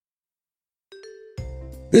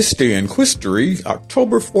This day in Quiztory,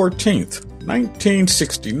 October 14th,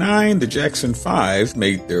 1969, the Jackson 5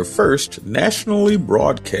 made their first nationally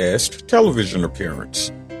broadcast television appearance.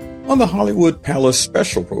 On the Hollywood Palace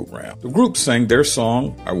special program, the group sang their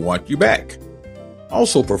song, I Want You Back.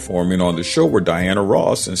 Also performing on the show were Diana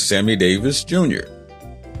Ross and Sammy Davis Jr.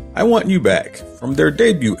 I Want You Back, from their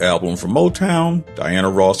debut album from Motown, Diana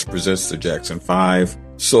Ross Presents the Jackson 5,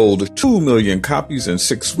 sold 2 million copies in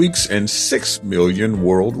 6 weeks and 6 million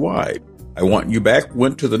worldwide. I Want You Back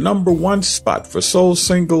went to the number 1 spot for soul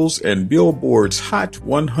singles and Billboard's Hot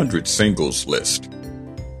 100 singles list.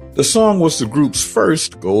 The song was the group's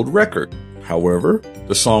first gold record. However,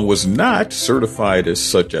 the song was not certified as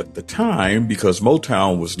such at the time because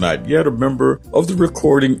Motown was not yet a member of the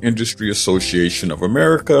Recording Industry Association of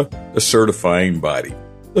America, the certifying body.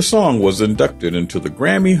 The song was inducted into the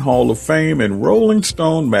Grammy Hall of Fame, and Rolling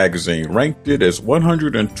Stone magazine ranked it as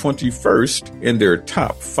 121st in their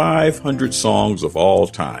top 500 songs of all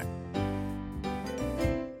time.